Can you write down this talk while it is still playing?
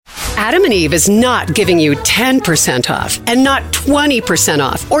Adam and Eve is not giving you 10% off and not 20%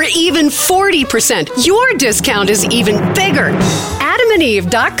 off or even 40%. Your discount is even bigger.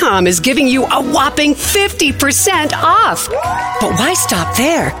 AdamandEve.com is giving you a whopping 50% off. But why stop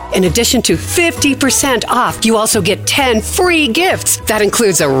there? In addition to 50% off, you also get 10 free gifts. That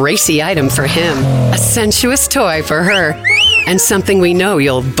includes a racy item for him, a sensuous toy for her, and something we know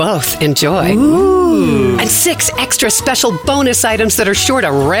you'll both enjoy. Ooh. And 6 extra special bonus items that are sure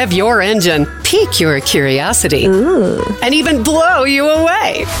to rev your engine, pique your curiosity, ooh, and even blow you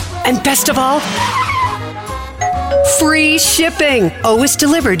away. And best of all, free shipping. Always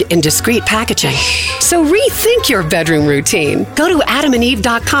delivered in discreet packaging. So rethink your bedroom routine. Go to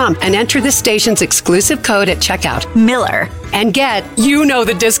adamandeve.com and enter the station's exclusive code at checkout, Miller, and get, you know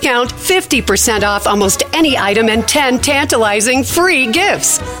the discount, 50% off almost any item and 10 tantalizing free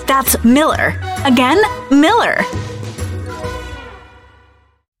gifts. That's Miller. Again, Miller.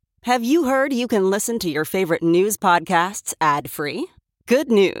 Have you heard you can listen to your favorite news podcasts ad-free? Good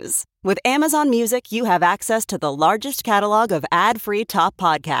news. With Amazon Music, you have access to the largest catalog of ad-free top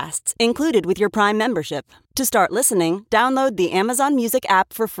podcasts included with your Prime membership. To start listening, download the Amazon Music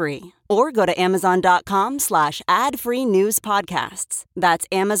app for free or go to amazon.com/ad-free news podcasts. That's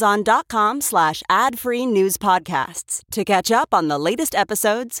amazon.com/ad-free news podcasts to catch up on the latest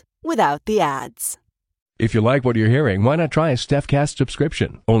episodes without the ads. If you like what you're hearing, why not try a StephCast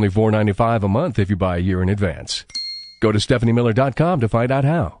subscription? Only $4.95 a month if you buy a year in advance. Go to StephanieMiller.com to find out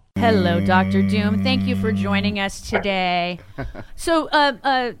how. Hello, Dr. Doom. Thank you for joining us today. So,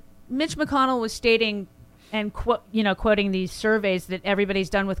 Mitch McConnell was stating and quoting these surveys that everybody's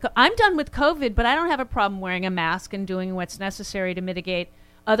done with. I'm done with COVID, but I don't have a problem wearing a mask and doing what's necessary to mitigate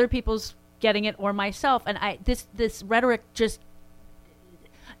other people's getting it or myself. And this rhetoric, just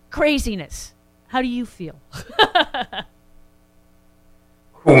craziness. How do you feel?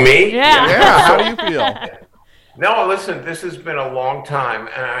 Who, me? Yeah. How do you feel? No, listen, this has been a long time,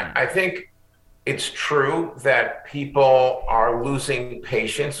 and I think it's true that people are losing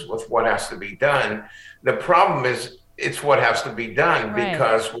patience with what has to be done. The problem is it's what has to be done, right?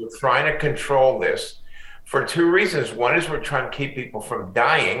 Because we're trying to control this for 2 reasons. One is we're trying to keep people from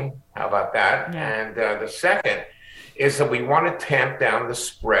dying. How about that? Yeah. And the second is that we want to tamp down the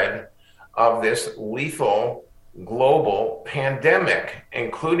spread of this lethal global pandemic,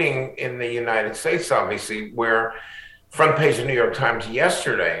 including in the United States, obviously, where front page of the New York Times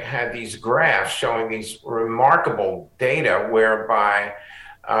yesterday had these graphs showing these remarkable data whereby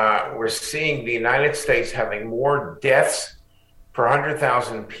we're seeing the United States having more deaths per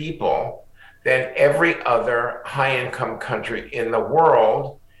 100,000 people than every other high-income country in the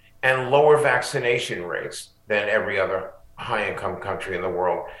world, and lower vaccination rates than every other high-income country in the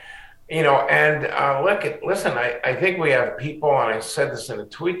world. Listen, I think we have people, and I said this in a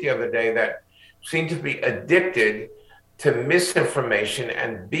tweet the other day, that seem to be addicted to misinformation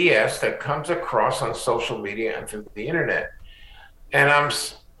and BS that comes across on social media and through the internet. And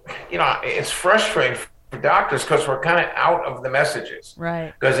it's frustrating for doctors because we're kind of out of the messages.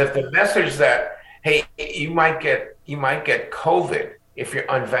 Right. Because if the message that, hey, you might get COVID if you're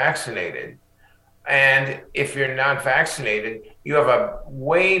unvaccinated, and if you're not vaccinated, you have a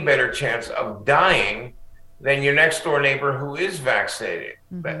way better chance of dying than your next door neighbor who is vaccinated.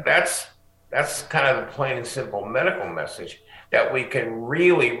 Mm-hmm. That's kind of the plain and simple medical message, that we can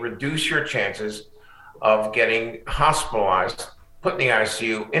really reduce your chances of getting hospitalized, put in the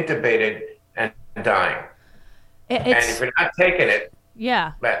ICU, intubated, and dying. And if you're not taking it,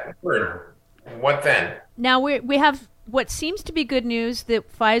 what then? Now we have what seems to be good news,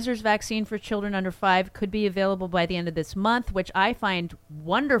 that Pfizer's vaccine for children under 5 could be available by the end of this month, which I find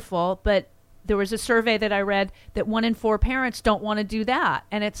wonderful. But there was a survey that I read that 1 in 4 parents don't want to do that.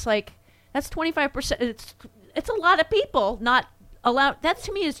 And it's like, that's 25%. It's a lot of people not allowed. That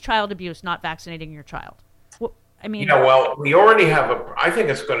to me is child abuse, not vaccinating your child. Well, I mean, we already have I think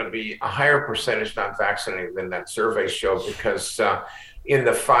it's going to be a higher percentage not vaccinated than that survey showed, because in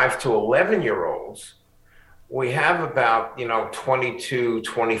the 5 to 11-year-olds, we have about 22,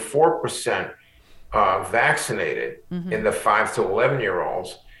 24% vaccinated. Mm-hmm. In the 5 to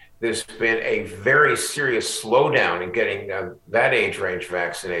 11-year-olds. There's been a very serious slowdown in getting that age range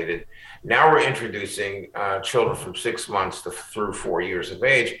vaccinated. Now we're introducing children from 6 months through 4 years of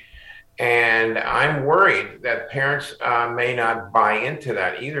age. And I'm worried that parents may not buy into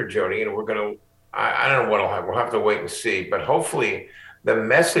that either, Jody. And I don't know what we'll have to wait and see. But hopefully the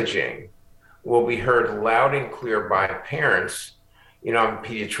messaging will be heard loud and clear by parents. I'm a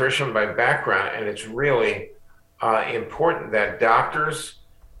pediatrician by background, and it's really important that doctors,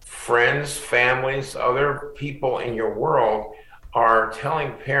 friends, families, other people in your world are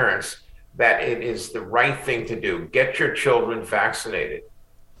telling parents that it is the right thing to do. Get your children vaccinated,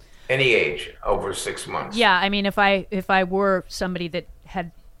 any age over 6 months. Yeah, I mean, if I were somebody that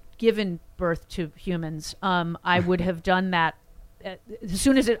had given birth to humans, I would have done that as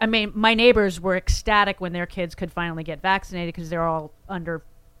soon as my neighbors were ecstatic when their kids could finally get vaccinated because they're all under.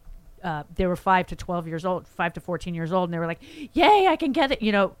 They were 5 to 12 years old, 5 to 14 years old, and they were like, "Yay, I can get it!"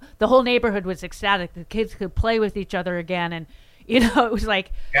 You know, the whole neighborhood was ecstatic. The kids could play with each other again, and it was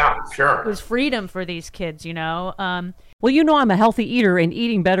like, yeah, sure, it was freedom for these kids. Well, you know I'm a healthy eater, and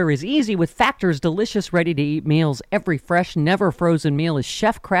eating better is easy with Factor's delicious, ready-to-eat meals. Every fresh, never-frozen meal is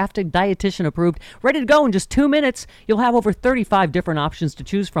chef-crafted, dietitian-approved, ready to go in just 2 minutes. You'll have over 35 different options to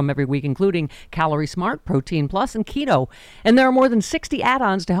choose from every week, including Calorie Smart, Protein Plus, and Keto. And there are more than 60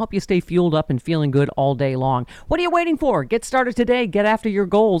 add-ons to help you stay fueled up and feeling good all day long. What are you waiting for? Get started today. Get after your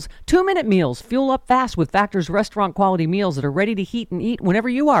goals. 2-minute meals. Fuel up fast with Factor's restaurant-quality meals that are ready to heat and eat whenever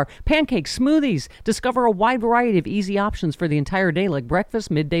you are. Pancakes, smoothies. Discover a wide variety of easy options for the entire day, like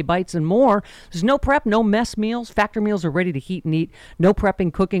breakfast, midday bites, and more. There's no prep, no mess meals. Factor meals are ready to heat and eat. No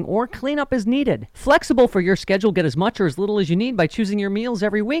prepping, cooking, or cleanup is needed. Flexible for your schedule. Get as much or as little as you need by choosing your meals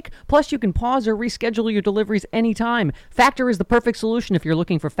every week. Plus, you can pause or reschedule your deliveries anytime. Factor is the perfect solution if you're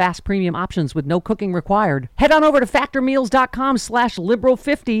looking for fast premium options with no cooking required. Head on over to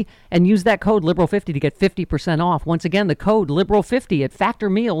factormeals.com/liberal50 and use that code liberal50 to get 50% off. Once again, the code liberal50 at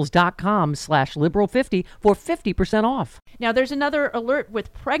factormeals.com/liberal50 for 50% off. Now, there's another alert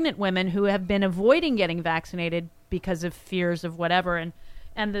with pregnant women who have been avoiding getting vaccinated because of fears of whatever.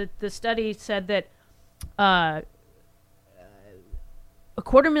 And the study said that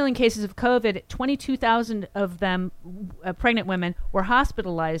 250,000 cases of COVID, 22,000 of them, pregnant women, were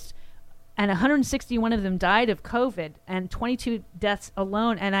hospitalized, and 161 of them died of COVID, and 22 deaths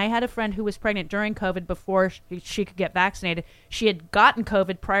alone. And I had a friend who was pregnant during COVID before she could get vaccinated. She had gotten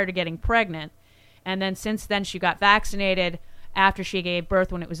COVID prior to getting pregnant. And then since then, she got vaccinated after she gave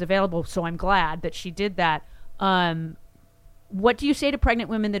birth when it was available. So I'm glad that she did that. What do you say to pregnant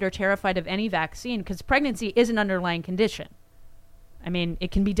women that are terrified of any vaccine? Because pregnancy is an underlying condition. I mean, it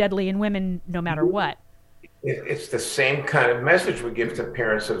can be deadly in women no matter what. It's the same kind of message we give to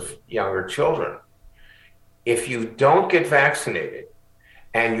parents of younger children. If you don't get vaccinated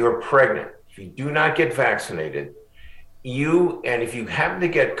and you're pregnant, if you do not get vaccinated, if you happen to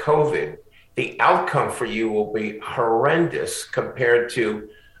get COVID, the outcome for you will be horrendous compared to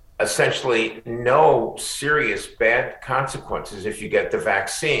essentially no serious bad consequences if you get the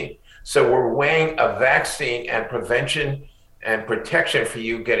vaccine. So we're weighing a vaccine and prevention and protection for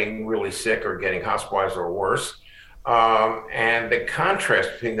you getting really sick or getting hospitalized or worse. And the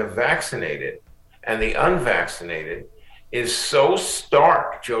contrast between the vaccinated and the unvaccinated is so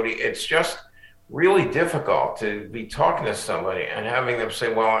stark, Jody. It's just really difficult to be talking to somebody and having them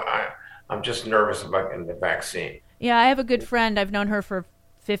say, well, I'm just nervous about getting the vaccine. Yeah, I have a good friend. I've known her for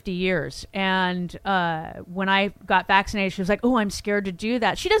 50 years. And when I got vaccinated, she was like, oh, I'm scared to do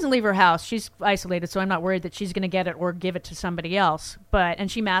that. She doesn't leave her house. She's isolated, so I'm not worried that she's going to get it or give it to somebody else.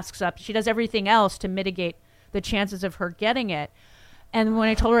 And she masks up. She does everything else to mitigate the chances of her getting it. And when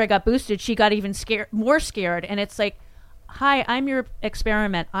I told her I got boosted, she got even more scared. And it's like, hi, I'm your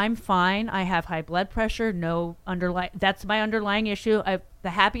experiment. I'm fine. I have high blood pressure. No that's my underlying issue. The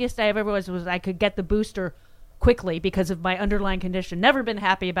happiest I ever was I could get the booster quickly because of my underlying condition. Never been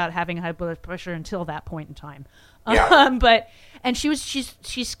happy about having high blood pressure until that point in time. Yeah. And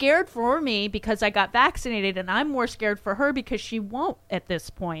she's scared for me because I got vaccinated, and I'm more scared for her because she won't at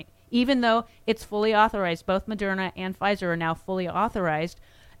this point, even though it's fully authorized. Both Moderna and Pfizer are now fully authorized,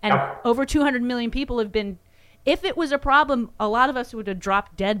 and over 200 million people have been. If it was a problem, a lot of us would have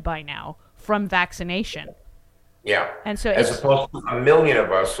dropped dead by now from vaccination. Yeah. And so as opposed to 1 million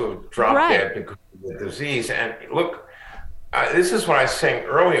of us who have dropped dead because of the disease. And look, this is what I was saying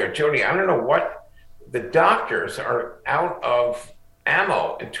earlier, Jody. I don't know what the doctors are out of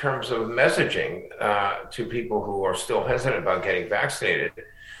ammo in terms of messaging to people who are still hesitant about getting vaccinated.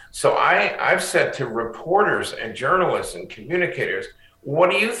 So I've said to reporters and journalists and communicators, what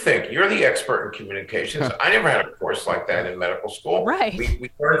do you think? You're the expert in communications. I never had a course like that in medical school. Right.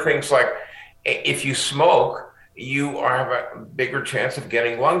 We learn things like if you smoke, you have a bigger chance of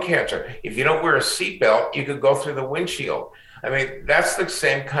getting lung cancer. If you don't wear a seatbelt, you could go through the windshield. I mean, that's the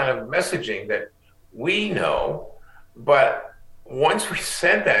same kind of messaging that we know. But once we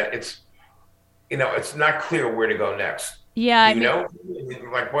said that, it's not clear where to go next. Yeah,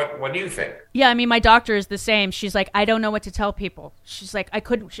 like what do you think? Yeah, I mean, my doctor is the same. She's like, I don't know what to tell people. She's like,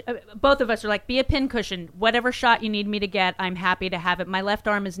 both of us are like, be a pincushion. Whatever shot you need me to get, I'm happy to have it. My left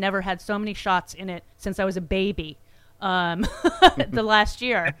arm has never had so many shots in it since I was a baby. the last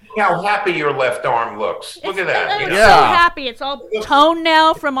year. How happy your left arm looks. Look at that. It's so happy. It's all toned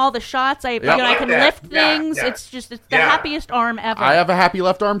now from all the shots. I can lift things. Yeah. It's the happiest arm ever. I have a happy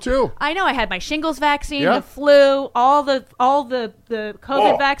left arm too. I know. I had my shingles vaccine, the flu, all the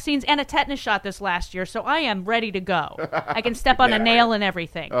COVID vaccines, and a tetanus shot this last year. So I am ready to go. I can step on a nail and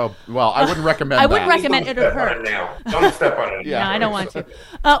everything. Oh well, I wouldn't recommend. I wouldn't recommend it. It hurt. Don't step on it. No, I don't want to.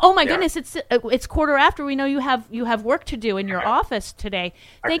 Oh my goodness! It's quarter after. We know you have work to do in your office today.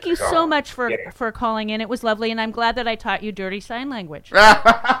 Thank you so much for calling in. It was lovely, and I'm glad that I taught you dirty sign language.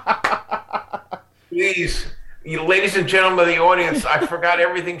 Please, ladies and gentlemen of the audience, I forgot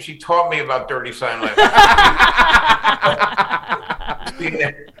everything she taught me about dirty sign language. See you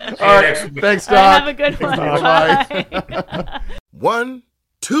next week. Thanks, Doc. Have a good one. Bye. 1,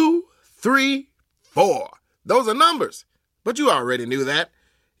 2, 3, 4. Those are numbers, but you already knew that.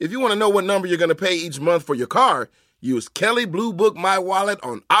 If you want to know what number you're going to pay each month for your car, use Kelly Blue Book My Wallet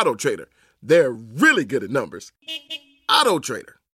on Auto Trader. They're really good at numbers. Auto Trader.